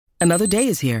Another day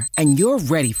is here, and you're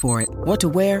ready for it. What to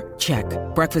wear? Check.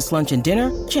 Breakfast, lunch, and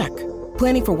dinner? Check.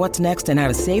 Planning for what's next and how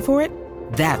to save for it?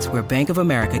 That's where Bank of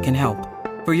America can help.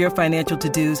 For your financial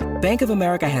to-dos, Bank of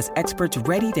America has experts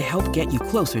ready to help get you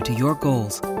closer to your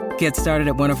goals. Get started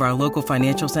at one of our local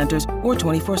financial centers or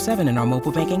 24/7 in our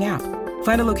mobile banking app.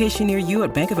 Find a location near you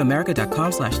at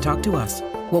bankofamerica.com/talktous.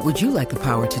 What would you like the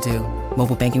power to do?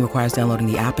 Mobile banking requires downloading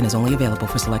the app and is only available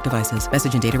for select devices.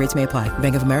 Message and data rates may apply.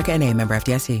 Bank of America N.A., member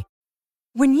FDIC.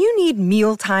 When you need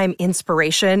mealtime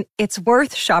inspiration, it's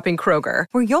worth shopping Kroger,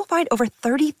 where you'll find over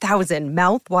 30,000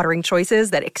 mouth-watering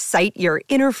choices that excite your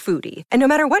inner foodie. And no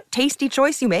matter what tasty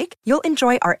choice you make, you'll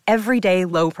enjoy our everyday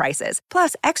low prices,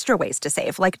 plus extra ways to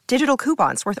save, like digital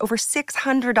coupons worth over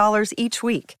 $600 each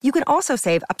week. You can also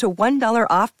save up to $1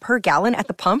 off per gallon at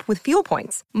the pump with fuel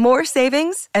points. More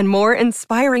savings and more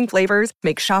inspiring flavors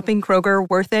make shopping Kroger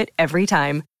worth it every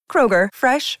time. Kroger,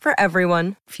 fresh for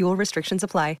everyone. Fuel restrictions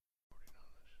apply.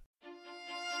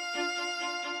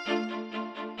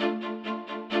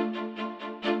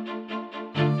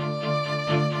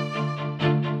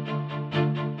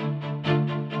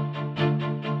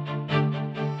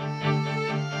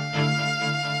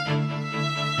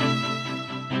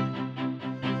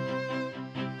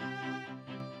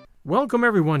 Welcome,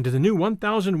 everyone, to the new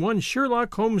 1001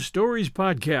 Sherlock Holmes Stories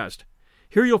podcast.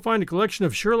 Here you'll find a collection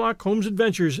of Sherlock Holmes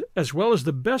adventures, as well as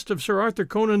the best of Sir Arthur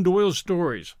Conan Doyle's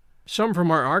stories. Some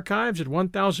from our archives at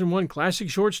 1001 Classic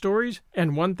Short Stories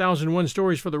and 1001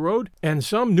 Stories for the Road, and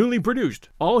some newly produced,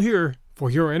 all here for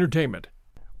your entertainment.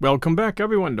 Welcome back,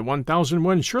 everyone, to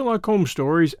 1001 Sherlock Holmes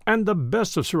Stories and the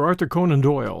best of Sir Arthur Conan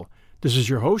Doyle. This is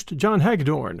your host, John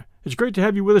Hagedorn. It's great to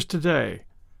have you with us today.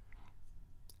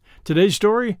 Today's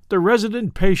story, The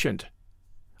Resident Patient,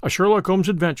 a Sherlock Holmes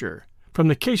adventure from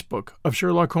the casebook of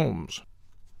Sherlock Holmes.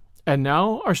 And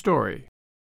now, our story.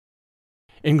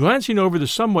 In glancing over the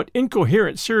somewhat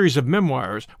incoherent series of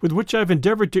memoirs with which I've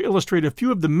endeavored to illustrate a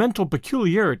few of the mental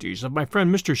peculiarities of my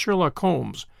friend Mr. Sherlock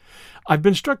Holmes, I've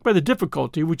been struck by the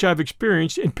difficulty which I've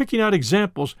experienced in picking out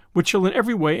examples which shall in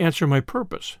every way answer my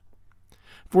purpose.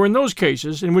 For in those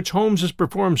cases in which Holmes has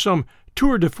performed some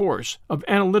tour de force of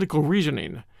analytical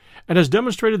reasoning, and has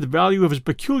demonstrated the value of his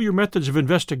peculiar methods of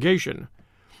investigation,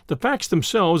 the facts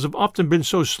themselves have often been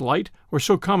so slight or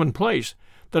so commonplace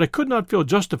that I could not feel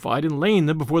justified in laying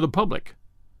them before the public.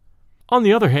 On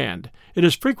the other hand, it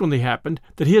has frequently happened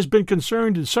that he has been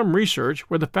concerned in some research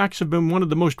where the facts have been one of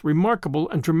the most remarkable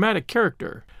and dramatic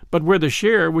character, but where the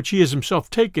share which he has himself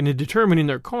taken in determining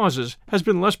their causes has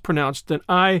been less pronounced than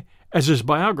I, as his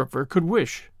biographer, could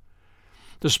wish.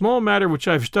 The small matter which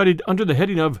I have studied under the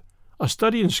heading of A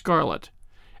Study in Scarlet,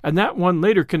 and that one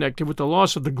later connected with the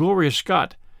loss of the glorious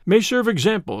Scot, may serve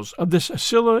examples of this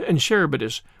Scylla and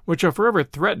Charybdis which are forever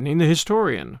threatening the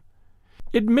historian.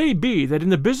 It may be that in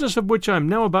the business of which I am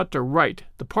now about to write,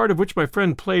 the part of which my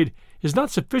friend played is not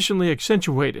sufficiently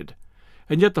accentuated,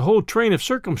 and yet the whole train of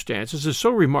circumstances is so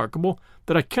remarkable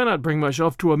that I cannot bring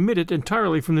myself to omit it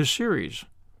entirely from this series.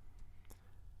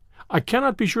 I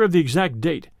cannot be sure of the exact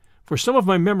date, for some of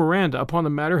my memoranda upon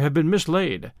the matter have been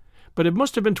mislaid, but it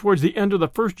must have been towards the end of the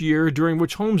first year during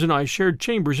which Holmes and I shared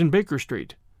chambers in Baker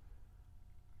Street.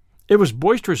 It was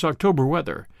boisterous October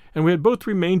weather, and we had both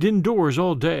remained indoors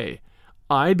all day,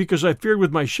 I because I feared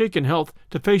with my shaken health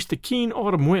to face the keen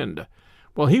autumn wind,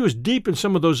 while he was deep in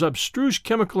some of those abstruse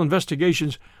chemical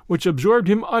investigations which absorbed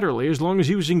him utterly as long as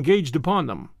he was engaged upon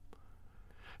them.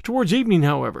 Towards evening,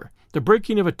 however, the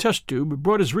breaking of a test tube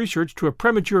brought his research to a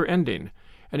premature ending,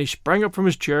 and he sprang up from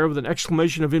his chair with an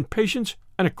exclamation of impatience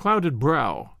and a clouded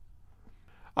brow.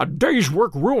 "A day's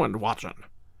work ruined, Watson,"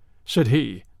 said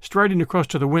he, striding across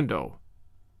to the window.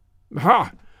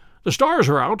 "Ha! The stars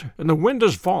are out, and the wind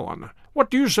has fallen. What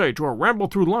do you say to a ramble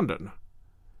through London?"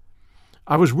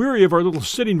 I was weary of our little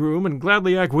sitting-room and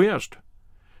gladly acquiesced.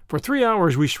 For 3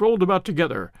 hours we strolled about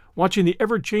together, watching the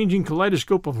ever-changing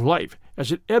kaleidoscope of life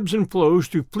as it ebbs and flows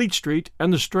through Fleet Street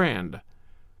and the Strand.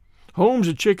 Holmes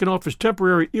had shaken off his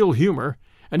temporary ill-humor,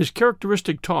 and his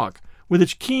characteristic talk, with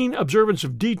its keen observance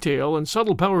of detail and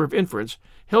subtle power of inference,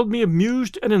 held me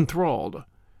amused and enthralled.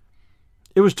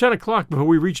 It was 10 o'clock before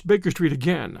we reached Baker Street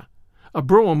again. A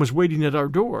brougham was waiting at our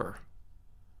door.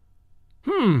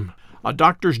 A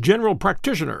doctor's general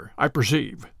practitioner, I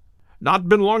perceive. Not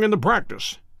been long in the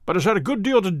practice, but has had a good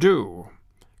deal to do.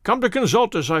 Come to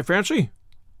consult us, I fancy.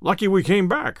 Lucky we came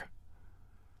back."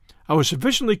 I was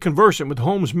sufficiently conversant with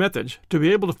Holmes' methods to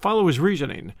be able to follow his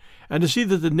reasoning, and to see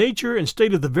that the nature and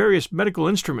state of the various medical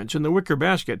instruments in the wicker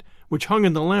basket which hung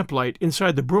in the lamplight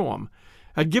inside the brougham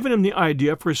had given him the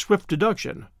idea for a swift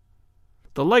deduction.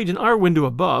 The light in our window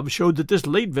above showed that this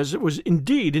late visit was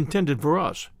indeed intended for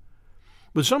us.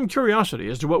 With some curiosity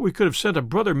as to what we could have sent a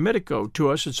brother medico to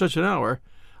us at such an hour,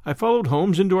 I followed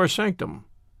Holmes into our sanctum.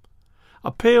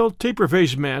 A pale,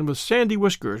 taper-faced man with sandy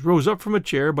whiskers rose up from a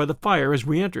chair by the fire as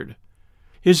we entered.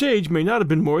 His age may not have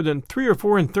been more than 3 or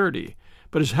 4 and 30,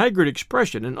 but his haggard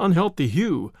expression and unhealthy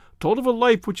hue told of a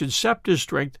life which had sapped his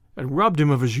strength and robbed him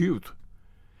of his youth.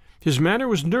 His manner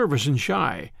was nervous and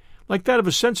shy, like that of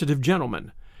a sensitive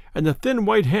gentleman, and the thin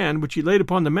white hand which he laid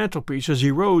upon the mantelpiece as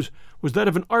he rose was that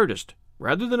of an artist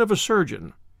rather than of a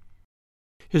surgeon.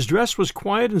 His dress was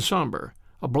quiet and sombre,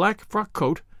 a black frock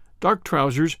coat, dark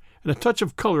trousers, and a touch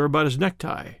of color about his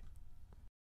necktie.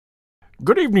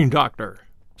 "Good evening, Doctor,"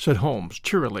 said Holmes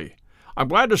cheerily. "I'm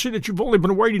glad to see that you've only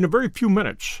been waiting a very few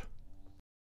minutes."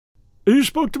 "You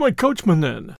spoke to my coachman,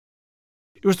 then?"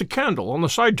 "It was the candle on the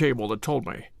side table that told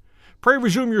me. Pray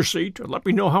resume your seat, and let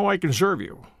me know how I can serve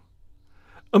you."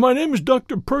 "My name is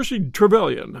Dr. Percy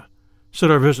Trevelyan,"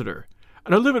 said our visitor,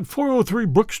 "and I live at 403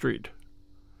 Brook Street."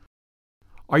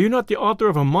 "Are you not the author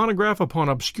of a monograph upon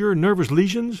obscure nervous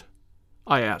lesions?"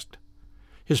 I asked.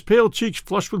 His pale cheeks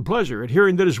flushed with pleasure at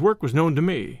hearing that his work was known to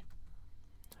me.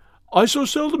 "I so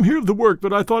seldom hear of the work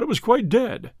that I thought it was quite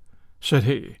dead," said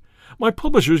he. "My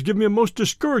publishers give me a most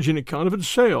discouraging account of its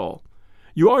sale.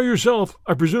 You are yourself,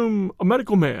 I presume, a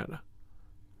medical man?"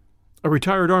 "A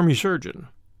retired army surgeon."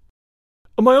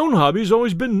 "My own hobby has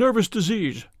always been nervous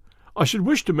disease. I should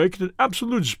wish to make it an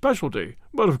absolute specialty,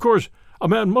 but of course a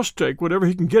man must take whatever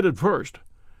he can get at first.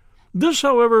 This,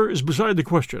 however, is beside the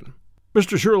question,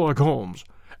 Mr. Sherlock Holmes,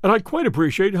 and I quite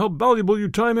appreciate how valuable your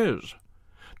time is.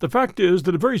 The fact is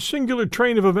that a very singular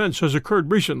train of events has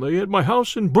occurred recently at my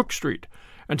house in Brook Street,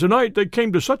 and tonight they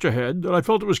came to such a head that I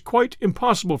felt it was quite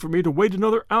impossible for me to wait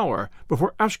another hour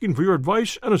before asking for your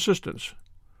advice and assistance."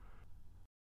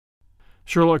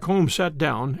 Sherlock Holmes sat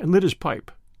down and lit his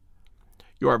pipe.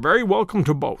 "You are very welcome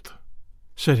to both,"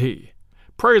 said he.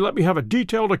 "Pray let me have a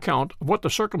detailed account of what the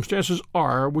circumstances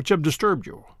are which have disturbed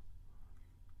you."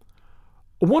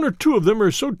 "One or two of them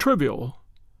are so trivial,"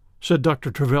 said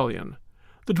Dr. Trevelyan,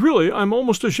 "that really I am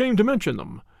almost ashamed to mention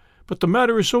them, but the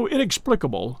matter is so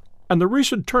inexplicable, and the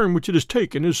recent turn which it has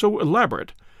taken is so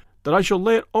elaborate, that I shall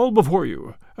lay it all before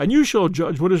you, and you shall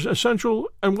judge what is essential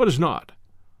and what is not.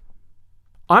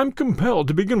 I am compelled,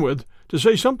 to begin with, to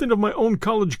say something of my own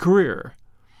college career.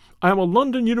 I am a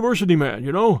London University man,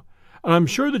 you know, and I am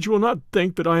sure that you will not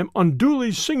think that I am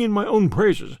unduly singing my own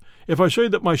praises if I say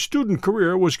that my student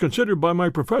career was considered by my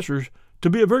professors to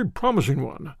be a very promising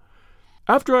one.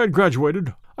 After I had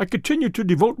graduated, I continued to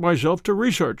devote myself to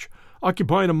research,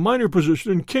 occupying a minor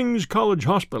position in King's College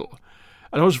Hospital,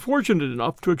 and I was fortunate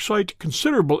enough to excite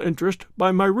considerable interest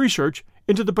by my research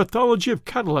into the pathology of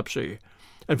catalepsy,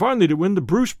 and finally to win the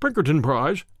Bruce Pinkerton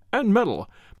Prize and medal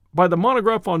by the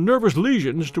monograph on nervous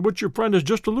lesions to which your friend has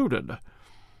just alluded.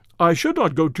 I should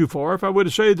not go too far if I were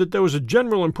to say that there was a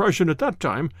general impression at that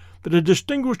time that a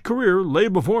distinguished career lay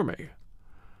before me.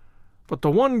 But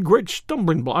the one great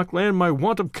stumbling block lay in my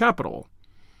want of capital.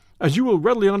 As you will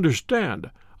readily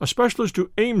understand, a specialist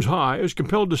who aims high is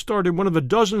compelled to start in one of a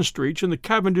dozen streets in the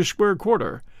Cavendish Square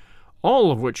quarter,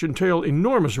 all of which entail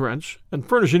enormous rents and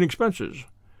furnishing expenses.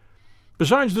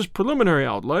 Besides this preliminary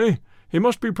outlay, he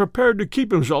must be prepared to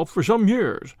keep himself for some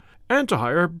years, and to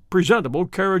hire presentable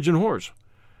carriage and horse.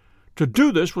 To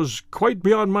do this was quite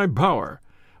beyond my power,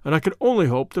 and I could only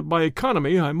hope that by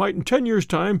economy I might in 10 years'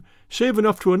 time save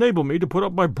enough to enable me to put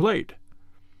up my plate.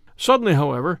 Suddenly,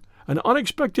 however, an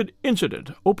unexpected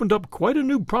incident opened up quite a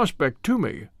new prospect to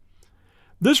me.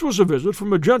 This was a visit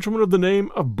from a gentleman of the name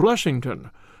of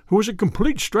Blessington, who was a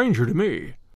complete stranger to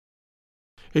me.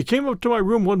 He came up to my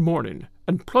room one morning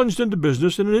and plunged into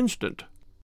business in an instant.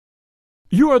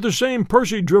 "You are the same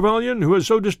Percy Trevelyan who has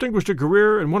so distinguished a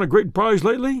career and won a great prize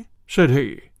lately?" said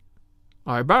he.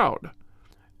 I bowed.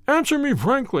 "Answer me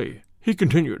frankly," he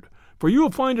continued, "for you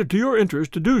will find it to your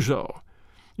interest to do so.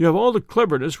 You have all the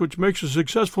cleverness which makes a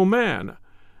successful man.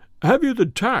 Have you the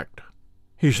tact?"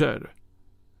 he said.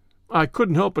 I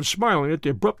couldn't help but smiling at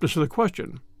the abruptness of the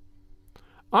question.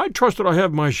 "I trust that I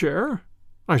have my share,"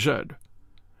 I said.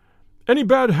 "Any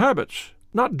bad habits?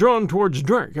 Not drawn towards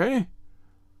drink, eh?"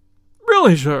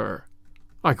 "Really, sir!"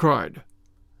 I cried.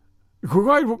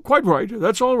 Quite right,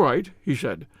 that's all right," he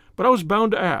said, "but I was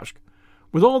bound to ask.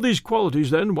 With all these qualities,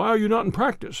 then, why are you not in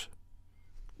practice?"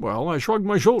 Well, I shrugged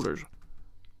my shoulders.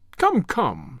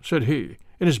 Come," said he,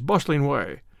 in his bustling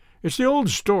way. "It's the old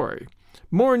story.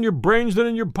 More in your brains than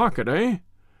in your pocket, eh?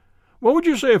 What would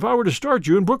you say if I were to start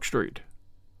you in Brook Street?"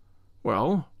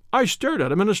 Well, I stared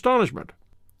at him in astonishment.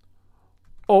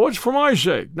 "Oh, it's for my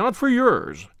sake, not for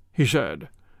yours," he said.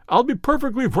 "I'll be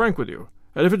perfectly frank with you,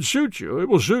 and if it suits you, it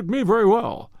will suit me very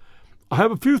well. I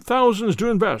have a few thousands to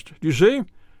invest, do you see?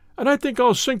 And I think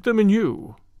I'll sink them in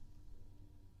you."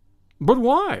 "But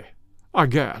why?" I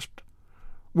gasped.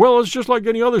 "Well, it's just like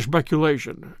any other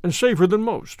speculation, and safer than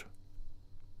most."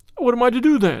 "What am I to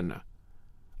do, then?"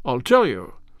 "I'll tell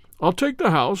you. I'll take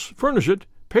the house, furnish it,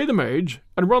 pay the maids,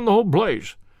 and run the whole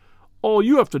place. All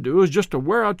you have to do is just to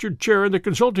wear out your chair in the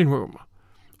consulting room.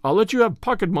 I'll let you have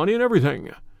pocket money and everything.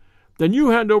 Then you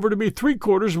hand over to me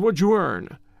 3/4 of what you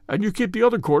earn, and you keep the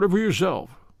other quarter for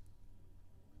yourself."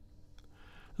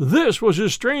 This was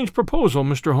his strange proposal,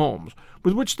 Mr. Holmes,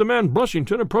 with which the man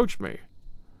Blessington approached me.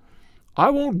 I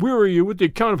won't weary you with the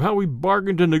account of how we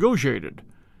bargained and negotiated.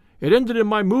 It ended in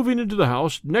my moving into the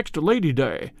house next to Lady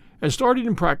Day, and starting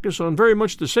in practice on very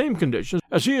much the same conditions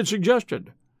as he had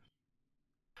suggested.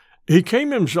 He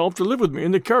came himself to live with me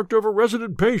in the character of a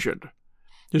resident patient.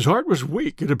 His heart was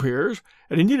weak, it appears,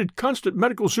 and he needed constant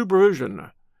medical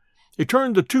supervision. He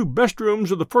turned the 2 best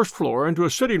rooms of the first floor into a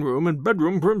sitting room and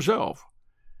bedroom for himself.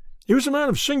 He was a man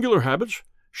of singular habits,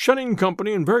 shunning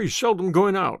company and very seldom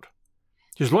going out.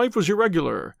 His life was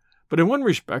irregular, but in one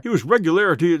respect he was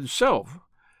regularity itself.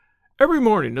 Every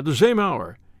morning at the same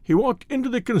hour he walked into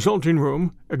the consulting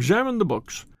room, examined the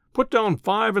books, put down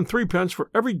 5 and 3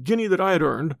 for every guinea that I had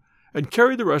earned, and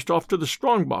carried the rest off to the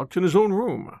strong box in his own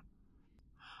room.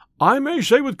 I may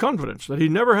say with confidence that he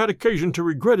never had occasion to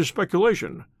regret his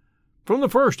speculation. From the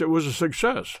first it was a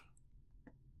success.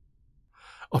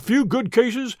 A few good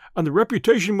cases and the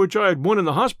reputation which I had won in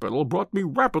the hospital brought me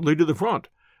rapidly to the front,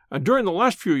 and during the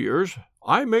last few years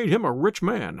I made him a rich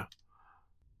man.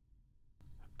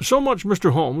 So much,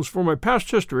 Mr. Holmes, for my past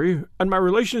history and my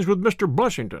relations with Mr.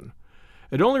 Blessington.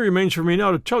 It only remains for me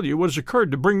now to tell you what has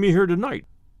occurred to bring me here tonight.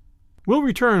 We'll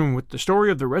return with the story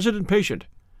of the resident patient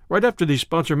right after these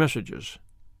sponsor messages.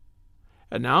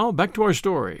 And now, back to our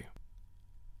story.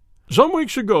 Some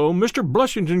weeks ago, Mr.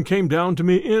 Blessington came down to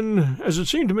me in, as it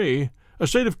seemed to me, a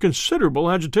state of considerable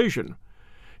agitation.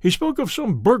 He spoke of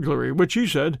some burglary which, he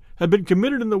said, had been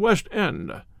committed in the West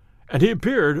End, and he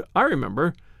appeared, I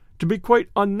remember, to be quite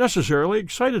unnecessarily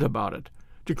excited about it,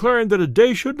 declaring that a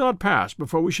day should not pass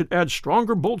before we should add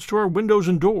stronger bolts to our windows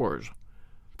and doors.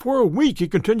 For a week he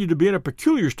continued to be in a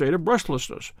peculiar state of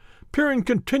restlessness, peering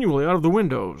continually out of the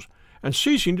windows, and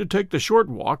ceasing to take the short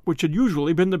walk which had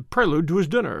usually been the prelude to his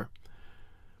dinner.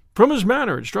 From his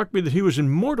manner it struck me that he was in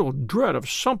mortal dread of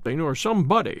something or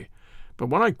somebody, but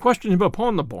when I questioned him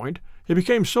upon the point, he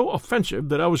became so offensive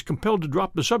that I was compelled to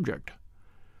drop the subject.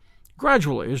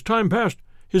 Gradually, as time passed,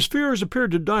 his fears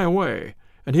appeared to die away,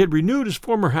 and he had renewed his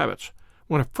former habits,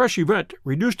 when a fresh event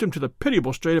reduced him to the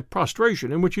pitiable state of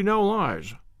prostration in which he now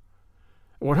lies.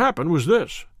 What happened was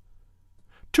this.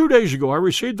 2 days ago I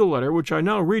received the letter which I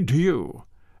now read to you.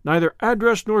 Neither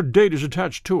address nor date is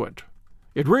attached to it.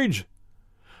 It reads,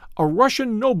 "A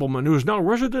Russian nobleman who is now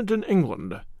resident in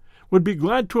England would be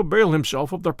glad to avail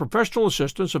himself of the professional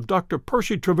assistance of Dr.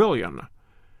 Percy Trevelyan.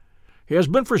 He has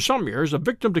been for some years a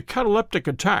victim to cataleptic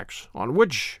attacks, on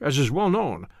which, as is well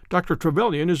known, Dr.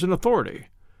 Trevelyan is an authority.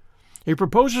 He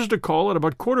proposes to call at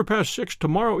about 6:15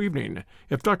 tomorrow evening,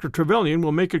 if Dr. Trevelyan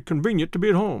will make it convenient to be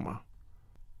at home."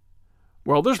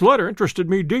 Well, this letter interested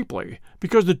me deeply,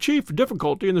 because the chief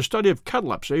difficulty in the study of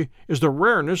catalepsy is the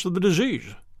rareness of the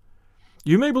disease.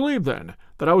 You may believe, then,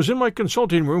 that I was in my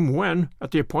consulting room when,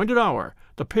 at the appointed hour,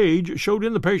 the page showed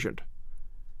in the patient.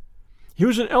 He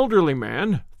was an elderly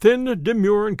man, thin,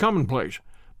 demure, and commonplace,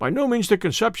 by no means the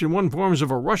conception one forms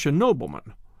of a Russian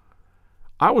nobleman.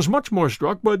 I was much more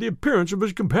struck by the appearance of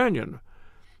his companion.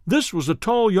 This was a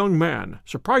tall young man,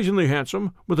 surprisingly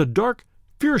handsome, with a dark,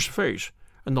 fierce face,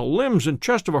 and the limbs and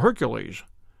chest of a Hercules.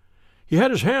 He had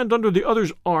his hand under the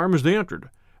other's arm as they entered,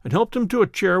 and helped him to a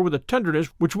chair with a tenderness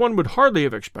which one would hardly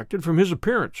have expected from his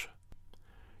appearance.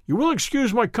 "You will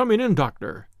excuse my coming in,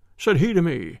 doctor," said he to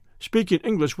me, speaking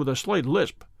English with a slight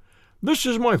lisp. "This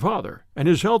is my father, and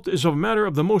his health is a matter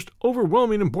of the most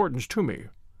overwhelming importance to me."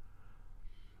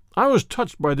 I was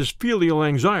touched by this filial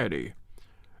anxiety.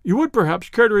 "You would perhaps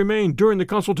care to remain during the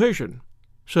consultation?"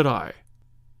 said I.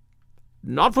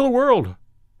 "Not for the world,"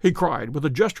 he cried, with a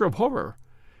gesture of horror.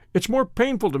 "It's more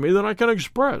painful to me than I can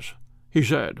express," he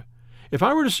said. "If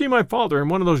I were to see my father in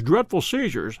one of those dreadful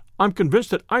seizures, I'm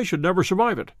convinced that I should never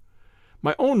survive it.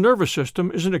 My own nervous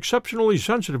system is an exceptionally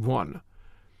sensitive one.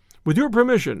 With your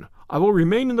permission, I will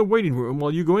remain in the waiting-room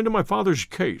while you go into my father's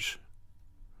case."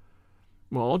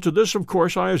 Well, to this, of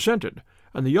course, I assented,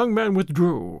 and the young man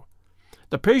withdrew.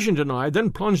 The patient and I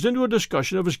then plunged into a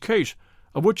discussion of his case,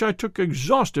 of which I took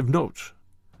exhaustive notes.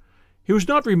 He was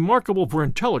not remarkable for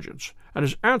intelligence, and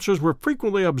his answers were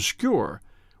frequently obscure,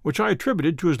 which I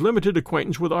attributed to his limited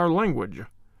acquaintance with our language.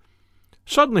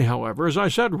 Suddenly, however, as I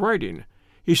sat writing,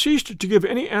 he ceased to give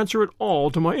any answer at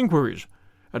all to my inquiries,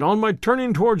 and on my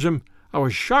turning towards him, I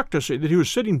was shocked to see that he was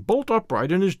sitting bolt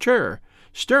upright in his chair,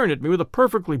 staring at me with a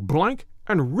perfectly blank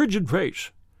and rigid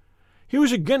face. He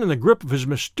was again in the grip of his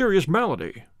mysterious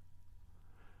malady.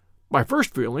 My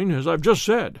first feeling, as I've just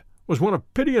said, was one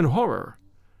of pity and horror.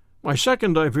 My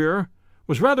second, I fear,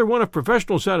 was rather one of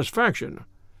professional satisfaction.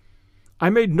 I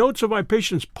made notes of my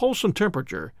patient's pulse and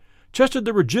temperature, tested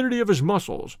the rigidity of his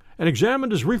muscles, and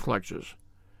examined his reflexes.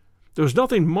 There was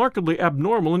nothing markedly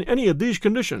abnormal in any of these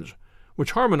conditions,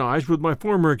 which harmonized with my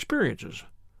former experiences.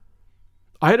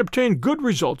 I had obtained good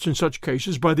results in such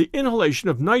cases by the inhalation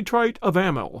of nitrite of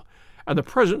amyl, and the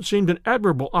present seemed an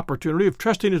admirable opportunity of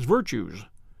testing its virtues.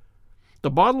 The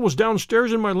bottle was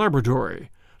downstairs in my laboratory,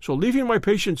 so leaving my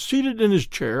patient seated in his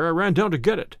chair, I ran down to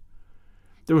get it.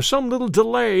 There was some little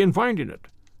delay in finding it,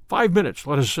 5 minutes,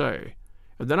 let us say,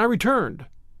 and then I returned.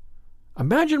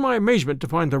 Imagine my amazement to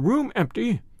find the room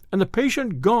empty and the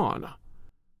patient gone.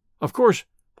 Of course,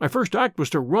 my first act was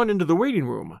to run into the waiting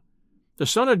room. The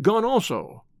son had gone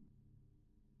also.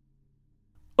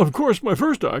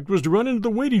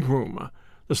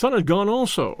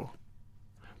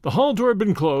 The hall door had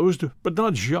been closed, but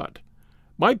not shut.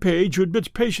 My page, who admits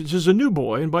patients, is a new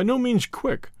boy and by no means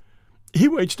quick. He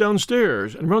waits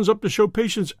downstairs and runs up to show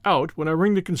patients out when I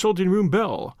ring the consulting room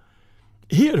bell.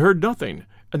 He had heard nothing,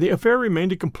 and the affair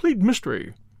remained a complete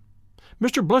mystery.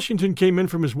 Mr. Blessington came in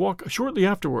from his walk shortly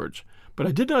afterwards, but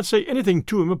I did not say anything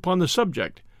to him upon the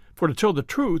subject, for to tell the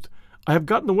truth, I have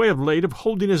got in the way of late of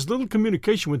holding as little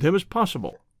communication with him as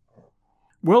possible.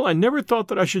 Well, I never thought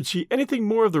that I should see anything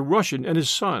more of the Russian and his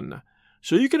son,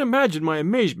 so you can imagine my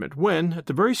amazement when, at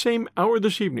the very same hour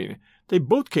this evening, they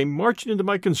both came marching into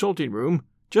my consulting room,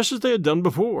 just as they had done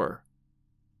before.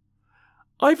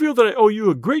 "I feel that I owe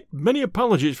you a great many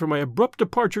apologies for my abrupt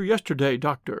departure yesterday,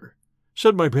 doctor,"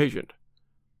 said my patient.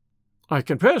 "I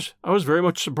confess I was very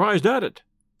much surprised at it,"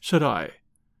 said I.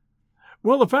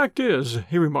 "Well, the fact is,"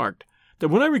 he remarked, "that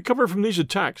when I recover from these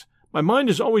attacks, my mind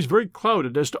is always very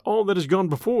clouded as to all that has gone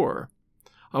before.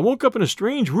 I woke up in a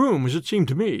strange room, as it seemed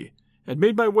to me, and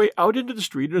made my way out into the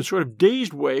street in a sort of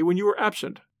dazed way when you were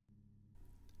absent."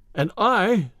 "And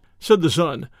I," said the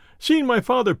son, "seeing my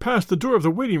father pass the door of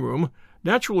the waiting room,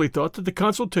 naturally thought that the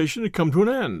consultation had come to an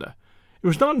end. It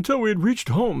was not until we had reached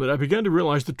home that I began to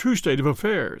realize the true state of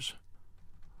affairs."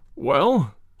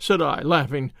 "Well," said I,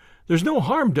 laughing, "there's no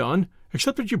harm done,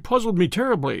 except that you puzzled me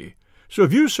terribly. So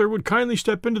if you, sir, would kindly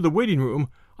step into the waiting room,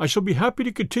 I shall be happy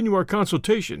to continue our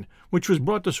consultation, which was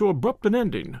brought to so abrupt an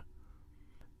ending."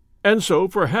 And so,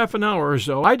 for half an hour or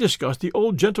so, I discussed the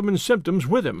old gentleman's symptoms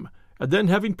with him, and then,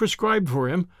 having prescribed for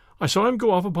him, I saw him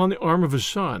go off upon the arm of his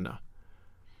son.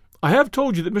 I have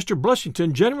told you that Mr.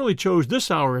 Blessington generally chose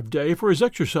this hour of day for his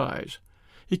exercise.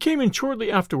 He came in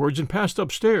shortly afterwards and passed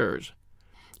upstairs.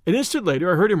 An instant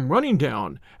later I heard him running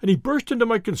down, and he burst into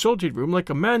my consulting room like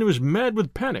a man who is mad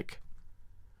with panic.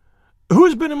 "Who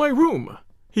has been in my room?"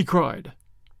 he cried.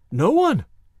 "No one,"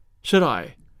 said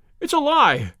I. "It's a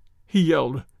lie," he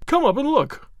yelled. "Come up and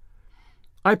look."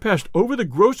 I passed over the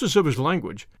grossness of his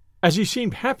language, as he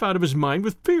seemed half out of his mind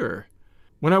with fear.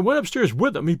 When I went upstairs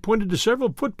with him, he pointed to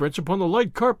several footprints upon the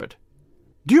light carpet.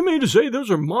 "Do you mean to say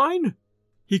those are mine?"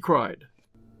 he cried.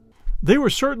 They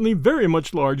were certainly very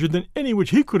much larger than any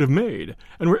which he could have made,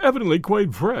 and were evidently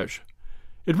quite fresh.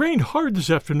 It rained hard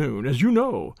this afternoon, as you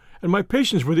know, and my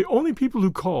patients were the only people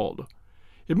who called.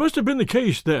 It must have been the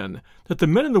case, then, that the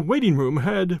men in the waiting room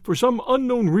had, for some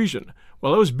unknown reason,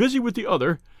 while I was busy with the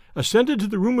other, ascended to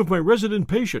the room of my resident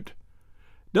patient.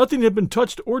 Nothing had been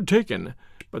touched or taken,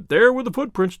 but there were the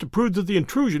footprints to prove that the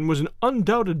intrusion was an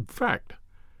undoubted fact.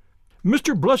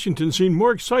 Mr. Blessington seemed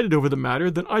more excited over the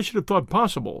matter than I should have thought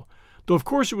possible, though of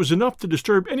course it was enough to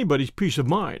disturb anybody's peace of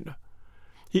mind.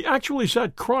 He actually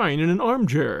sat crying in an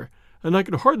armchair, and I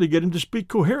could hardly get him to speak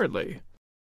coherently.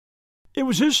 It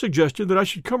was his suggestion that I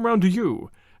should come round to you,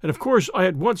 and of course I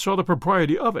at once saw the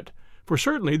propriety of it, for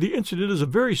certainly the incident is a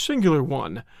very singular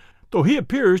one, though he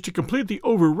appears to completely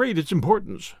overrate its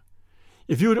importance.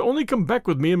 If you had only come back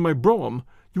with me in my brougham,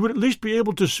 you would at least be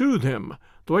able to soothe him,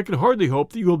 though I can hardly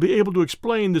hope that you will be able to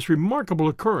explain this remarkable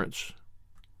occurrence."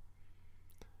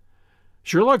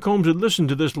 Sherlock Holmes had listened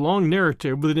to this long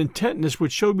narrative with an intentness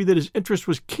which showed me that his interest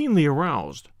was keenly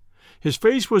aroused. His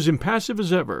face was impassive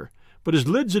as ever, but his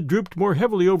lids had drooped more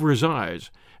heavily over his eyes,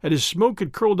 and his smoke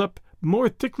had curled up more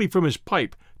thickly from his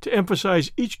pipe to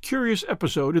emphasize each curious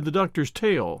episode in the doctor's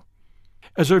tale.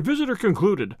 As our visitor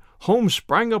concluded, Holmes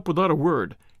sprang up without a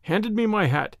word, handed me my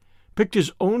hat, picked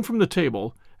his own from the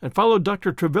table, and followed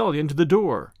Dr. Trevelyan to the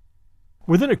door.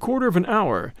 Within a quarter of an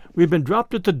hour, we had been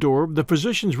dropped at the door of the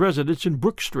physician's residence in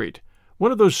Brook Street,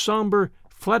 one of those sombre,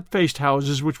 flat-faced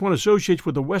houses which one associates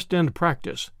with a West End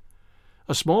practice.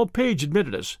 A small page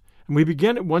admitted us, and we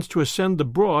began at once to ascend the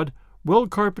broad,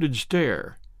 well-carpeted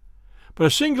stair. But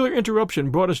a singular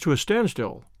interruption brought us to a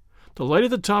standstill. The light at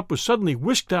the top was suddenly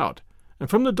whisked out, and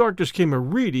from the darkness came a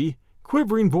reedy,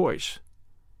 quivering voice.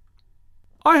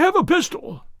 "I have a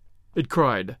pistol," it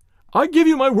cried. "I give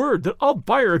you my word that I'll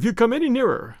fire if you come any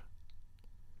nearer."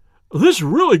 "This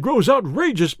really grows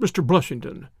outrageous, Mr.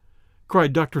 Blushington,"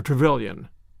 cried Dr. Trevelyan.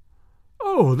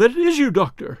 "Oh, that it is you,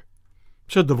 Doctor,"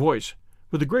 said the voice,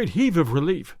 with a great heave of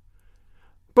relief.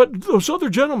 "But those other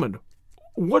gentlemen,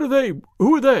 what are they?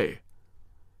 Who are they?"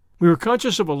 We were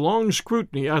conscious of a long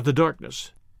scrutiny out of the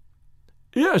darkness.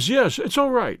 Yes, it's all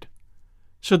right,"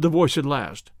 said the voice at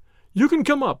last. "You can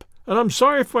come up, and I'm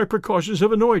sorry if my precautions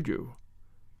have annoyed you."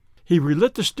 He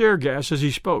relit the stair-gas as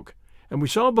he spoke, and we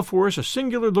saw before us a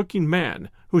singular-looking man,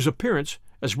 whose appearance,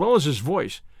 as well as his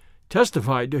voice,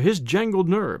 testified to his jangled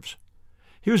nerves.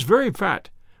 He was very fat,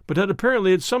 but had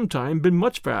apparently at some time been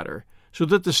much fatter, so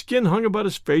that the skin hung about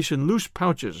his face in loose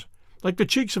pouches, like the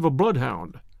cheeks of a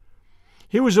bloodhound.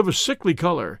 He was of a sickly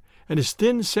color, and his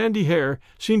thin, sandy hair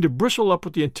seemed to bristle up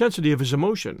with the intensity of his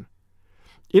emotion.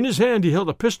 In his hand he held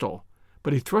a pistol,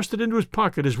 but he thrust it into his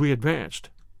pocket as we advanced.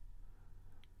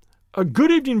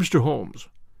 "Good evening, Mr. Holmes,"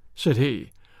 said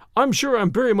he. "I'm sure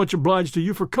I'm very much obliged to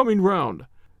you for coming round.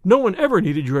 No one ever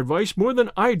needed your advice more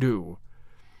than I do.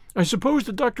 I suppose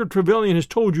that Dr. Trevelyan has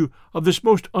told you of this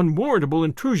most unwarrantable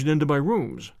intrusion into my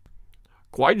rooms."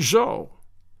 "Quite so,"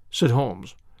 said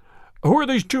Holmes. "Who are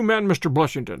these two men, Mr.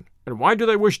 Blushington, and why do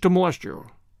they wish to molest you?"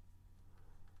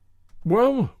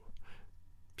 "Well,"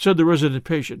 said the resident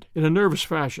patient, in a nervous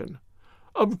fashion,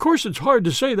 "of course it's hard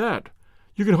to say that.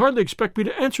 You can hardly expect me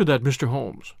to answer that, Mr.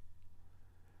 Holmes."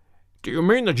 "Do you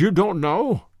mean that you don't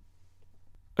know?"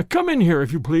 "Come in here,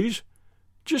 if you please.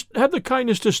 Just have the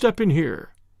kindness to step in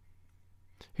here."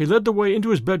 He led the way into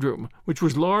his bedroom, which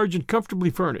was large and comfortably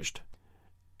furnished.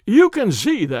 "You can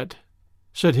see that,"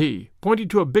 said he, pointing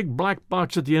to a big black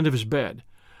box at the end of his bed.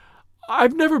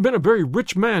 "I've never been a very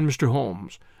rich man, Mr.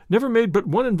 Holmes, never made but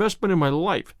one investment in my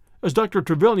life, as Dr.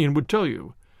 Trevelyan would tell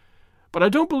you. But I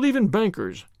don't believe in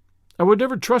bankers. I would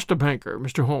never trust a banker,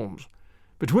 Mr. Holmes.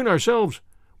 Between ourselves,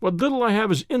 what little I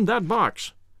have is in that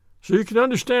box, so you can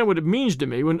understand what it means to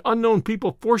me when unknown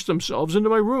people force themselves into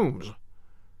my rooms."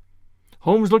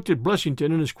 Holmes looked at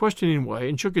Blessington in his questioning way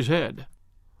and shook his head.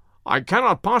 "I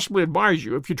cannot possibly advise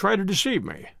you if you try to deceive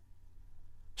me,"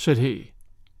 said he.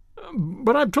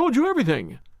 "But I've told you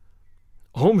everything."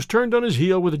 Holmes turned on his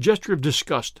heel with a gesture of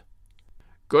disgust.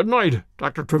 "Good night,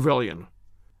 Dr. Trevelyan."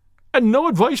 "And no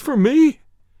advice for me?"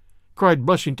 cried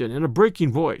Blessington in a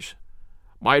breaking voice.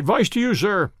 "My advice to you,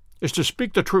 sir, is to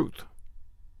speak the truth."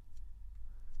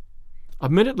 A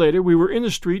minute later we were in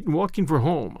the street and walking for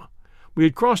home. We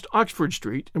had crossed Oxford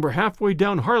Street and were halfway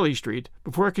down Harley Street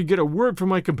before I could get a word from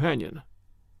my companion.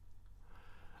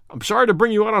 "I'm sorry to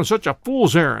bring you out on such a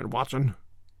fool's errand, Watson,"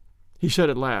 he said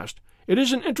at last. "It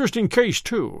is an interesting case,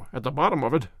 too, at the bottom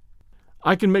of it."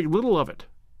 "I can make little of it,"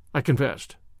 I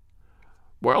confessed.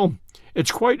 "Well,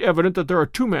 it's quite evident that there are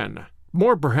two men,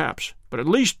 more perhaps, but at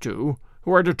least two,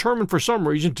 who are determined for some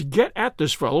reason to get at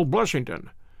this fellow Blessington.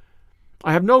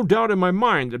 I have no doubt in my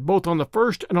mind that both on the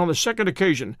first and on the second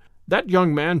occasion that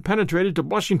young man penetrated to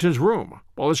Blessington's room,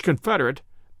 while his confederate,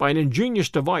 by an ingenious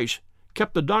device,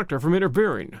 kept the doctor from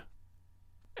interfering."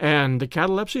 "And the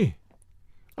catalepsy?"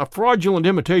 "A fraudulent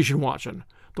imitation, Watson,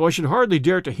 though I should hardly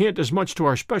dare to hint as much to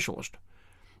our specialist.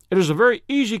 It is a very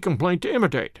easy complaint to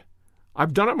imitate.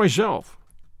 I've done it myself."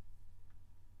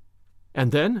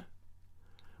 "And then?"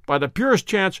 "By the purest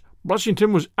chance,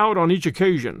 Blessington was out on each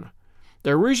occasion.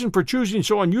 Their reason for choosing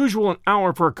so unusual an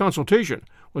hour for a consultation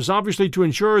was obviously to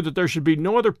ensure that there should be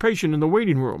no other patient in the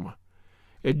waiting-room.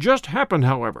 It just happened,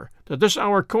 however, that this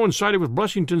hour coincided with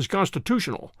Blessington's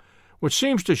constitutional, which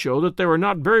seems to show that they were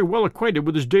not very well acquainted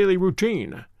with his daily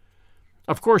routine.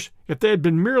 Of course, if they had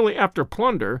been merely after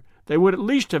plunder, they would at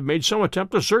least have made some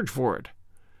attempt to search for it.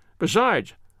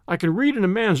 Besides, I can read in a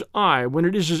man's eye when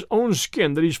it is his own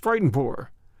skin that he's frightened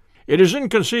for. It is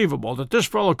inconceivable that this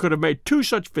fellow could have made two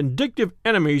such vindictive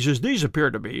enemies as these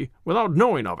appear to be without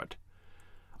knowing of it.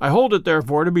 I hold it,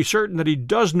 therefore, to be certain that he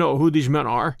does know who these men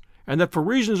are, and that for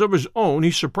reasons of his own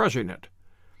he's suppressing it.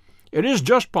 It is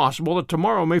just possible that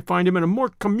tomorrow may find him in a more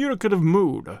communicative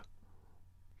mood."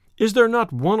 "Is there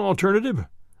not one alternative?"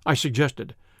 I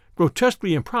suggested.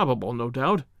 "Grotesquely improbable, no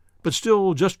doubt, but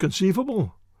still just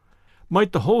conceivable.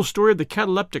 Might the whole story of the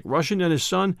cataleptic Russian and his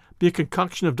son be a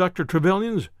concoction of Dr.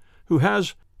 Trevelyan's, who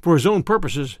has, for his own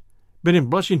purposes, Been in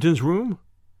Blessington's room?"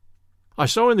 I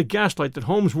saw in the gaslight that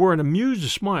Holmes wore an amused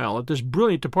smile at this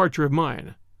brilliant departure of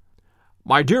mine.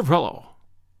 "My dear fellow,"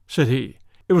 said he,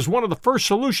 "it was one of the first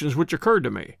solutions which occurred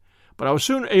to me, but I was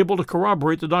soon able to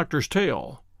corroborate the doctor's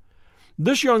tale.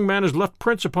 This young man has left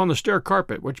prints upon the stair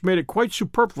carpet, which made it quite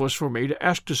superfluous for me to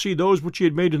ask to see those which he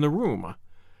had made in the room.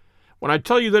 When I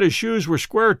tell you that his shoes were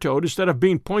square-toed instead of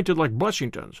being pointed like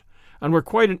Blessington's, and were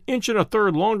quite 1 1/3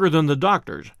 inches longer than the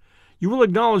doctor's, you will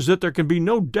acknowledge that there can be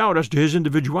no doubt as to his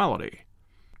individuality.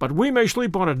 But we may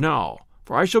sleep on it now,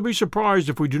 for I shall be surprised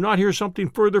if we do not hear something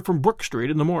further from Brook Street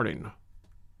in the morning."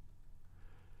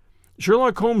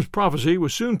 Sherlock Holmes' prophecy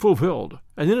was soon fulfilled,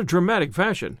 and in a dramatic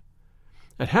fashion.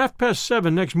 At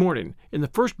 7:30 next morning, in the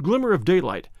first glimmer of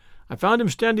daylight, I found him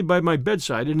standing by my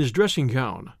bedside in his dressing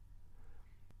gown.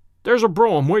 "There's a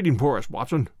brougham waiting for us,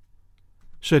 Watson,"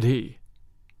 said he.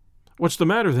 "What's the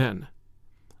matter, then?"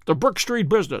 "The Brook Street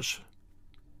business."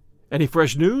 "Any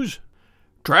fresh news?"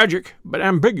 "Tragic, but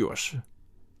ambiguous,"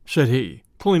 said he,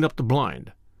 pulling up the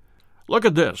blind. "Look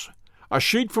at this, a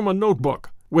sheet from a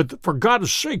notebook, with 'For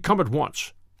God's sake come at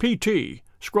once, P.T.'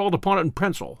 scrawled upon it in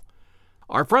pencil.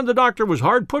 Our friend the doctor was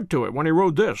hard put to it when he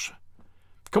wrote this.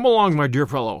 Come along, my dear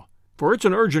fellow, for it's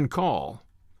an urgent call."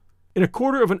 In a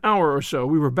quarter of an hour or so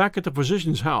we were back at the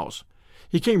physician's house.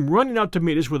 He came running out to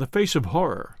meet us with a face of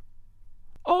horror.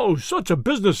 "Oh, such a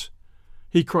business!"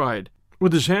 he cried,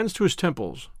 with his hands to his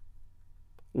temples.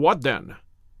 "What then?"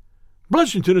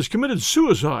 "Blessington has committed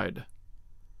suicide."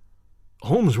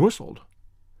 Holmes whistled.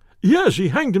 "Yes, he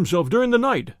hanged himself during the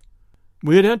night."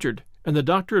 We had entered, and the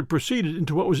doctor had proceeded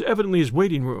into what was evidently his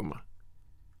waiting room.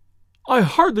 "I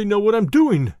hardly know what I'm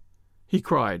doing," he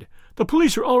cried. "The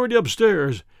police are already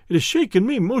upstairs. It has shaken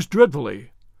me most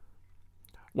dreadfully."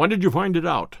 "When did you find it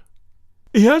out?"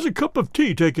 "He has a cup of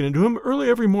tea taken into him early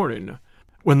every morning.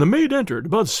 When the maid entered,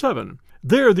 about 7,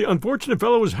 there the unfortunate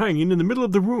fellow was hanging in the middle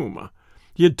of the room.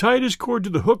 He had tied his cord to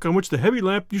the hook on which the heavy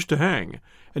lamp used to hang,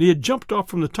 and he had jumped off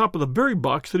from the top of the very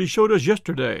box that he showed us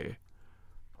yesterday."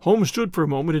 Holmes stood for a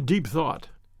moment in deep thought.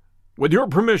 "With your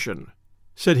permission,"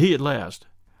 said he at last,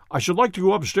 "I should like to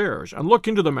go upstairs and look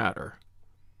into the matter."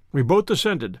 We both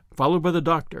descended, followed by the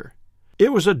doctor.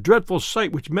 It was a dreadful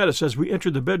sight which met us as we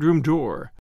entered the bedroom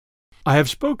door. I have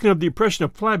spoken of the impression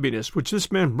of flabbiness which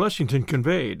this man Blessington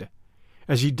conveyed.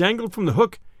 As he dangled from the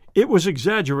hook, it was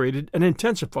exaggerated and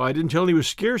intensified until he was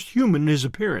scarce human in his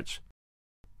appearance.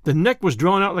 The neck was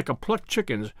drawn out like a plucked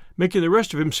chicken's, making the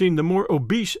rest of him seem the more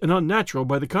obese and unnatural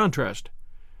by the contrast.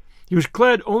 He was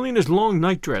clad only in his long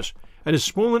nightdress, and his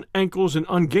swollen ankles and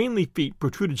ungainly feet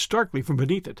protruded starkly from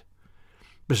beneath it.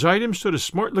 Beside him stood a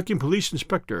smart-looking police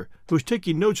inspector, who was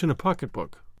taking notes in a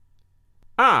pocketbook.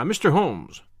 "Ah, Mr.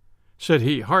 Holmes," said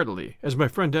he heartily, as my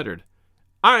friend entered.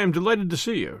 "I am delighted to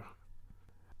see you."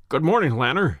 "Good morning,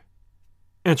 Lanner,"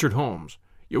 answered Holmes.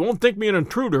 "You won't think me an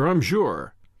intruder, I'm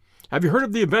sure. Have you heard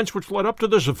of the events which led up to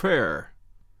this affair?"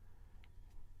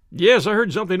 "Yes, I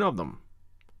heard something of them."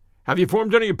 "Have you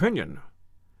formed any opinion?"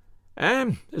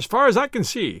 As far as I can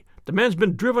see, the man's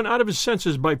been driven out of his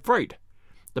senses by fright.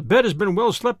 The bed has been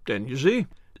well slept in, you see.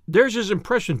 There's his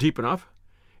impression deep enough.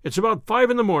 It's about 5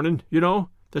 in the morning, you know,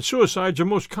 that suicides are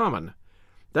most common.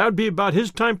 That would be about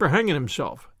his time for hanging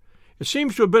himself. It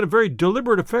seems to have been a very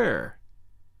deliberate affair."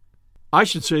 "I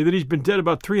should say that he's been dead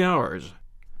about 3 hours,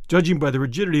 judging by the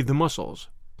rigidity of the muscles,"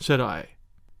 said I.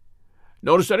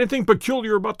 "Noticed anything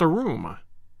peculiar about the room?"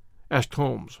 asked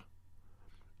Holmes.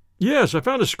 "Yes, I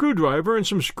found a screwdriver and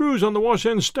some screws on the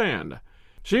wash-end stand.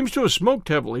 Seems to have smoked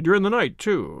heavily during the night,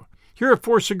 too. Here are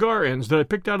 4 cigar ends that I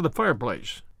picked out of the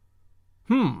fireplace."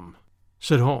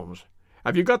 Said Holmes.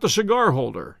 "Have you got the cigar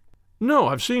holder?" "No,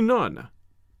 I've seen none."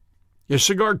 "His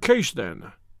cigar case,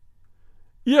 then?"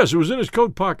 "Yes, it was in his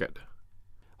coat pocket."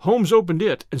 Holmes opened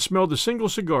it and smelled the single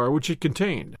cigar which it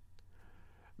contained.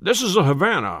 "This is a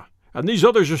Havana, and these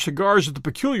others are cigars of the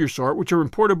peculiar sort which are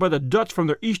imported by the Dutch from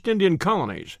their East Indian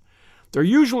colonies. They're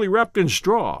usually wrapped in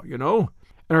straw, you know,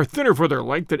 and are thinner for their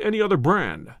length than any other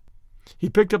brand." He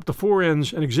picked up the 4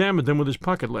 ends and examined them with his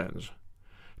pocket lens.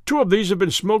 "2 of these have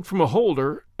been smoked from a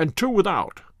holder, and 2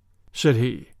 without," said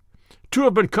he. "2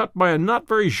 have been cut by a not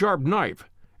very sharp knife,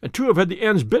 and 2 have had the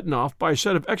ends bitten off by a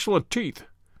set of excellent teeth.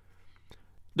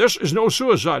 This is no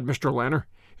suicide, Mr. Lanner.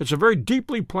 It's a very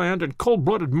deeply planned and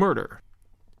cold-blooded murder."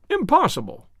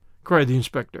 "Impossible!" cried the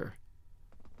inspector.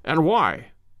 "And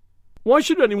why?" "Why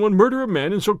should anyone murder a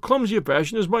man in so clumsy a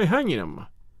fashion as by hanging him?"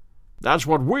 "That's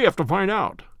what we have to find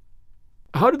out."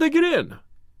 "How did they get in?"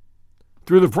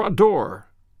 "Through the front door."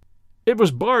 "It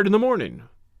was barred in the morning."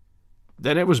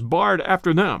 "Then it was barred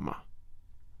after them."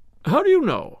 "How do you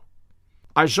know?"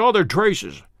 "I saw their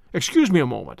traces. Excuse me a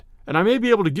moment, and I may be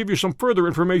able to give you some further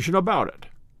information about it."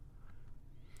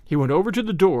 He went over to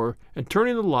the door, and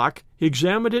turning the lock, he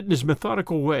examined it in his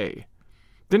methodical way.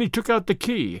 Then he took out the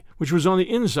key, which was on the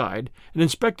inside, and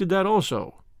inspected that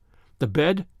also. The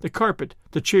bed, the carpet,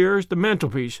 the chairs, the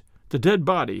mantelpiece, the dead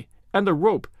body, and the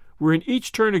rope were in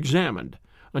each turn examined,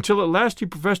 until at last he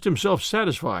professed himself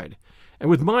satisfied, and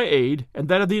with my aid and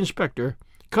that of the inspector,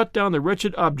 cut down the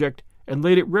wretched object and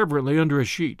laid it reverently under a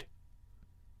sheet.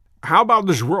 "How about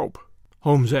this rope?"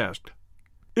 Holmes asked.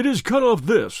 "It is cut off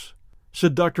this,"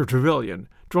 said Dr. Trevelyan,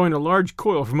 drawing a large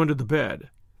coil from under the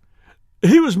bed.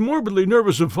 "He was morbidly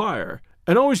nervous of fire,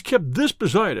 and always kept this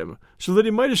beside him, so that he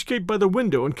might escape by the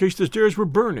window in case the stairs were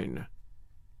burning."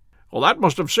 "Well, that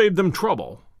must have saved them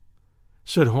trouble,"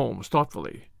 said Holmes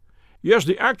thoughtfully. "Yes,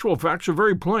 the actual facts are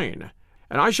very plain,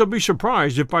 and I shall be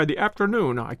surprised if by the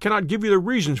afternoon I cannot give you the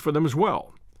reasons for them as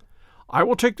well. I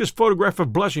will take this photograph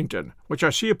of Blessington, which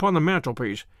I see upon the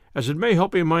mantelpiece, as it may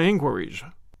help me in my inquiries."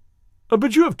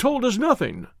 "But you have told us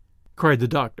nothing," cried the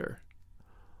doctor.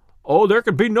 "Oh, there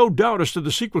can be no doubt as to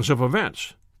the sequence of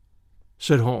events,"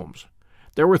 said Holmes.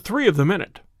 "There were 3 of them in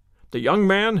it: the young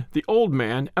man, the old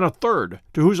man, and a third,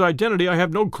 to whose identity I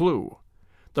have no clue.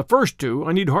 The first 2,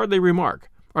 I need hardly remark,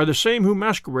 are the same who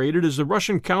masqueraded as the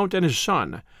Russian count and his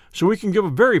son, so we can give a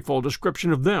very full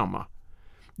description of them.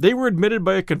 They were admitted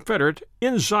by a confederate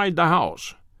inside the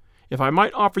house. If I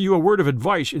might offer you a word of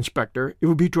advice, Inspector, it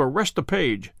would be to arrest the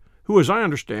page, who, as I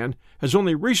understand, has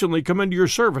only recently come into your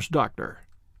service, Doctor."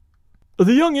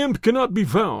 "The young imp cannot be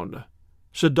found,"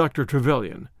 said Dr.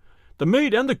 Trevelyan. "The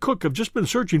maid and the cook have just been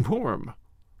searching for him."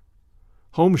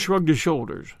 Holmes shrugged his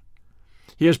shoulders.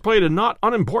 "He has played a not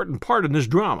unimportant part in this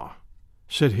drama,"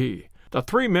 said he, "the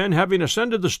 3 men having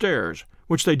ascended the stairs,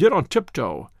 which they did on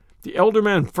tiptoe, the elder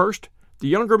man first, the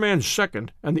younger man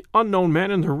second, and the unknown man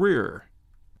in the rear."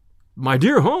 "My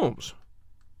dear Holmes!"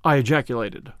 I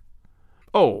ejaculated.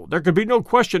 "Oh, there could be no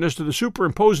question as to the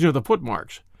superimposing of the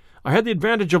footmarks. I had the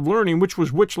advantage of learning which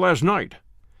was which last night.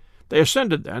 They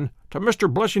ascended, then, to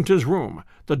Mr. Blessington's room,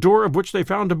 the door of which they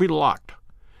found to be locked.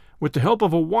 With the help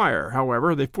of a wire,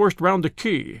 however, they forced round the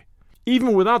key.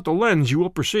 Even without the lens, you will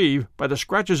perceive, by the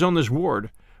scratches on this board,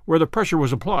 where the pressure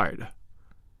was applied.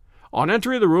 On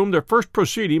entering the room, their first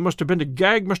proceeding must have been to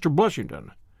gag Mr.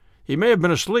 Blessington. He may have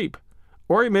been asleep,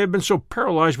 or he may have been so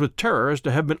paralyzed with terror as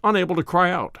to have been unable to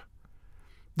cry out.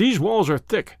 These walls are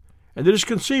thick, and it is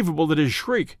conceivable that his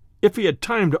shriek, if he had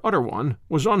time to utter one,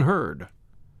 was unheard.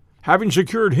 Having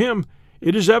secured him,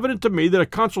 it is evident to me that a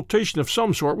consultation of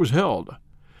some sort was held.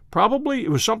 Probably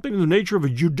it was something in the nature of a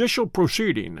judicial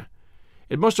proceeding.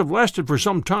 It must have lasted for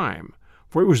some time,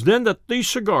 for it was then that these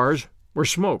cigars were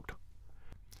smoked.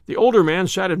 The older man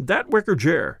sat in that wicker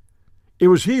chair. It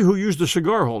was he who used the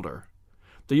cigar-holder.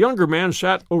 The younger man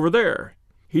sat over there.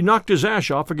 He knocked his ash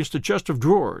off against the chest of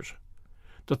drawers.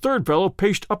 The third fellow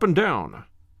paced up and down.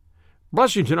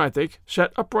 Blessington, I think,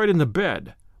 sat upright in the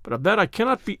bed, but of that I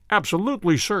cannot be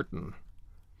absolutely certain.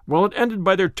 Well, it ended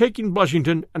by their taking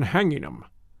Blessington and hanging him.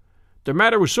 The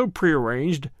matter was so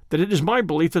prearranged that it is my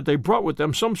belief that they brought with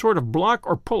them some sort of block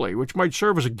or pulley which might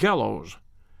serve as a gallows.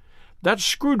 That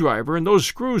screwdriver and those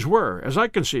screws were, as I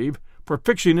conceive, for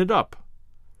fixing it up.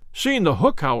 Seeing the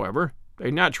hook, however,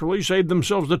 they naturally saved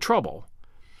themselves the trouble.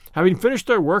 Having finished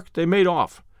their work, they made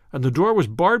off, and the door was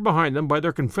barred behind them by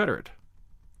their confederate.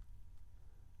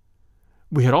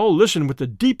 We had all listened with the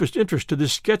deepest interest to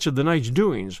this sketch of the night's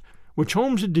doings, which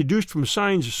Holmes had deduced from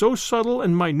signs so subtle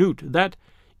and minute that,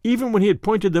 even when he had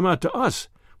pointed them out to us,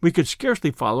 we could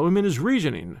scarcely follow him in his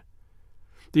reasoning.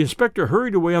 The inspector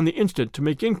hurried away on the instant to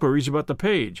make inquiries about the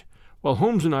page, while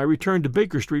Holmes and I returned to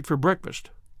Baker Street for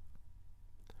breakfast.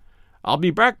 "I'll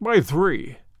be back by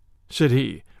 3, said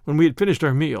he, when we had finished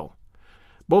our meal.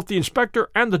 "Both the inspector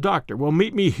and the doctor will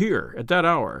meet me here at that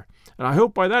hour, and I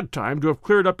hope by that time to have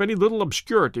cleared up any little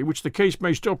obscurity which the case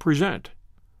may still present."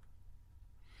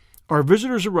 Our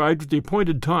visitors arrived at the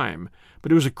appointed time,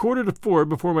 but it was 3:45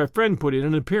 before my friend put in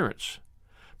an appearance.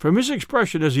 From his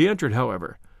expression as he entered,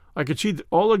 however, I could see that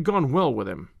all had gone well with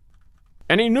him.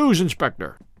 "Any news,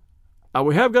 Inspector?"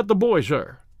 "We have got the boy,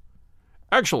 sir."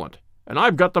 "Excellent, and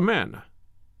I've got the men."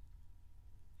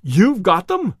 "You've got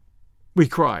them?" we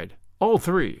cried, all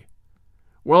 3.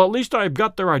 "Well, at least I have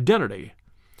got their identity.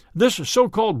 This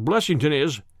so-called Blessington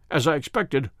is, as I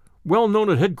expected, well known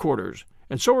at headquarters,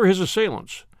 and so are his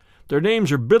assailants. Their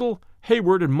names are Biddle,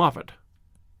 Hayward, and Moffat."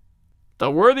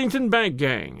 "The Worthington Bank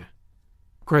gang!"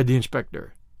 cried the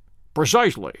inspector.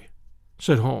 "Precisely,"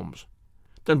 said Holmes.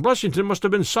 "Then Blessington must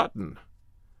have been Sutton."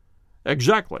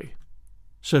 "Exactly,"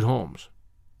 said Holmes.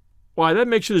 "Why, that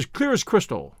makes it as clear as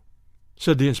crystal,"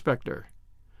 said the inspector.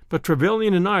 but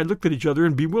Trevelyan and I looked at each other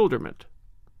in bewilderment.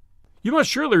 "You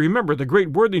must surely remember the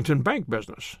great Worthington Bank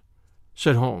business,"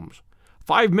 said Holmes.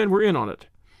 "5 men were in on it.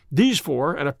 These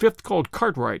 4 and a 5th called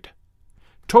Cartwright.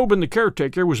 Tobin, the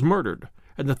caretaker, was murdered,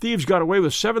 and the thieves got away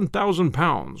with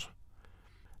 £7,000.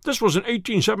 This was in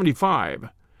 1875.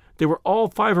 They were all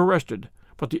 5 arrested,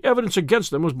 but the evidence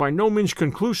against them was by no means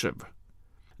conclusive.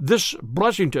 This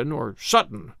Blessington, or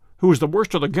Sutton, who was the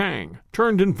worst of the gang,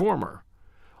 turned informer.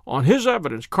 On his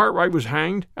evidence, Cartwright was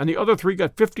hanged, and the other 3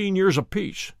 got 15 years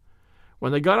apiece.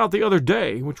 When they got out the other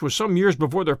day, which was some years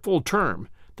before their full term,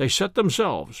 they set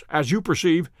themselves, as you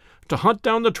perceive, to hunt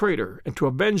down the traitor and to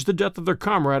avenge the death of their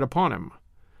comrade upon him.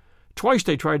 Twice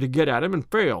they tried to get at him and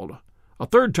failed. A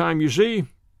 3rd time, you see,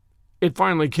 it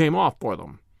finally came off for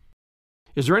them.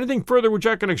 Is there anything further which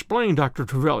I can explain, Dr.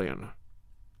 Trevelyan?"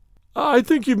 "I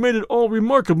think you've made it all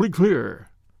remarkably clear,"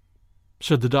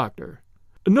 said the doctor.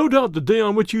 "No doubt the day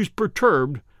on which he was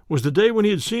perturbed was the day when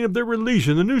he had seen of their release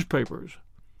in the newspapers."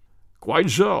 "Quite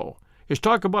so. His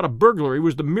talk about a burglary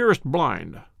was the merest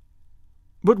blind."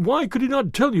 "But why could he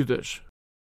not tell you this?"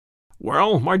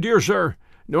 "Well, my dear sir,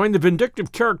 knowing the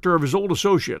vindictive character of his old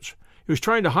associates, he was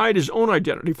trying to hide his own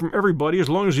identity from everybody as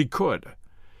long as he could.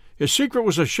 His secret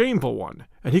was a shameful one,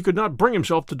 and he could not bring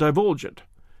himself to divulge it.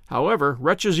 However,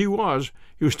 wretch as he was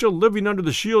still living under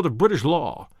the shield of British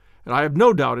law, and I have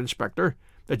no doubt, Inspector,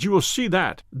 that you will see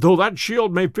that, though that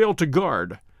shield may fail to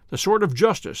guard, the sword of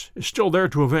justice is still there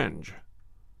to avenge."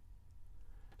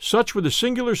 Such were the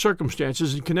singular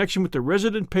circumstances in connection with the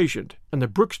resident patient and the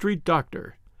Brook Street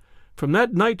doctor. From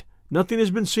that night nothing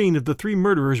has been seen of the 3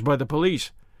 murderers by the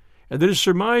police, and it is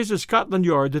surmised at Scotland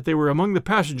Yard that they were among the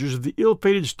passengers of the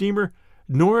ill-fated steamer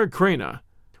Nora Crena,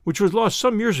 which was lost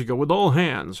some years ago with all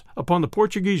hands upon the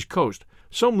Portuguese coast,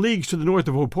 some leagues to the north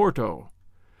of Oporto.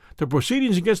 The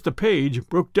proceedings against the page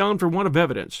broke down for want of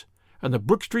evidence, and the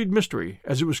Brook Street mystery,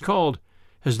 as it was called,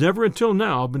 has never until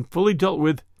now been fully dealt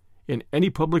with in any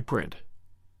public print.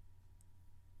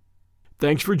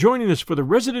 Thanks for joining us for The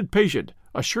Resident Patient,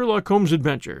 a Sherlock Holmes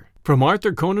adventure, from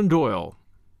Arthur Conan Doyle.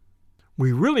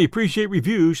 We really appreciate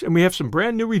reviews, and we have some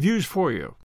brand new reviews for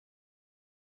you.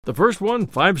 The first one,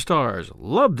 5 stars.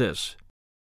 Love this.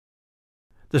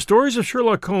 The stories of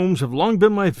Sherlock Holmes have long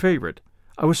been my favorite.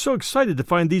 I was so excited to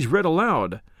find these read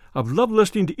aloud. I've loved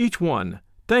listening to each one.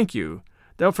 Thank you.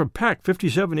 That from Pack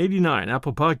 5789,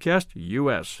 Apple Podcast,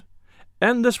 US.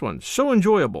 And this one, so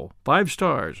enjoyable, 5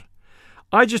 stars.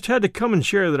 I just had to come and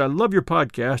share that I love your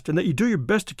podcast and that you do your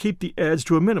best to keep the ads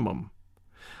to a minimum.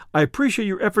 I appreciate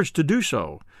your efforts to do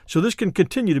so this can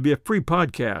continue to be a free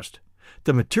podcast.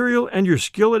 The material and your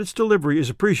skill at its delivery is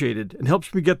appreciated and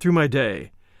helps me get through my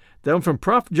day. That one from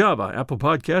Prof. Java, Apple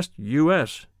Podcast,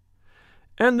 US.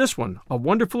 And this one, a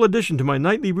wonderful addition to my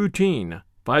nightly routine,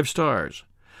 5 stars.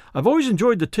 I've always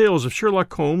enjoyed the tales of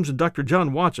Sherlock Holmes and Dr.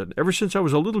 John Watson ever since I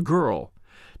was a little girl.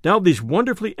 Now these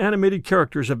wonderfully animated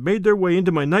characters have made their way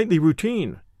into my nightly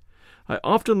routine. I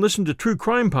often listen to true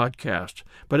crime podcasts,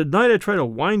 but at night I try to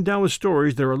wind down with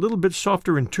stories that are a little bit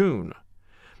softer in tune.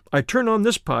 I turn on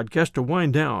this podcast to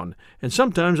wind down, and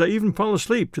sometimes I even fall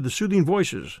asleep to the soothing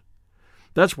voices.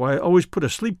 That's why I always put a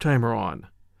sleep timer on.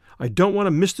 I don't want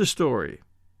to miss the story.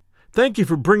 Thank you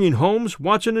for bringing Holmes,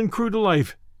 Watson, and crew to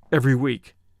life every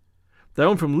week. That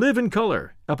one from Live in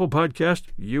Color, Apple Podcast,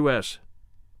 US.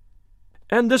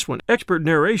 And this one, expert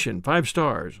narration, 5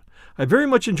 stars. I very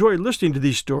much enjoy listening to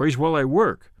these stories while I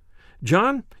work.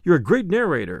 John, you're a great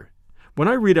narrator. When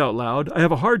I read out loud, I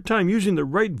have a hard time using the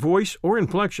right voice or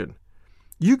inflection.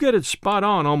 You get it spot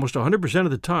on almost 100%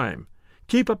 of the time.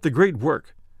 Keep up the great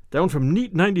work. That one from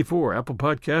Neat94, Apple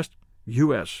Podcast,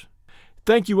 US.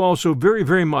 Thank you all so very,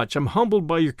 very much. I'm humbled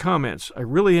by your comments. I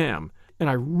really am. And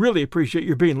I really appreciate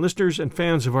your being listeners and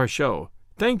fans of our show.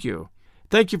 Thank you.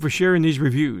 Thank you for sharing these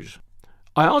reviews.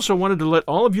 I also wanted to let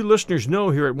all of you listeners know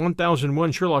here at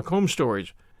 1001 Sherlock Holmes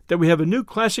Stories that we have a new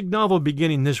classic novel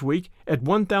beginning this week at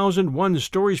 1001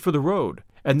 Stories for the Road,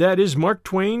 and that is Mark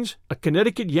Twain's A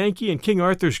Connecticut Yankee in King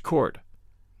Arthur's Court.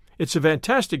 It's a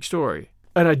fantastic story,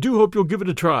 and I do hope you'll give it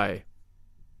a try.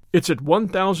 It's at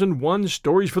 1001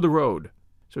 Stories for the Road.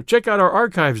 So check out our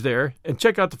archives there, and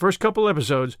check out the first couple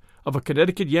episodes of A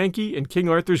Connecticut Yankee in King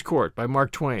Arthur's Court by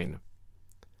Mark Twain.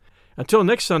 Until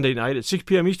next Sunday night at 6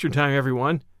 p.m. Eastern Time,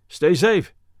 everyone, stay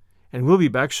safe, and we'll be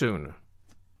back soon.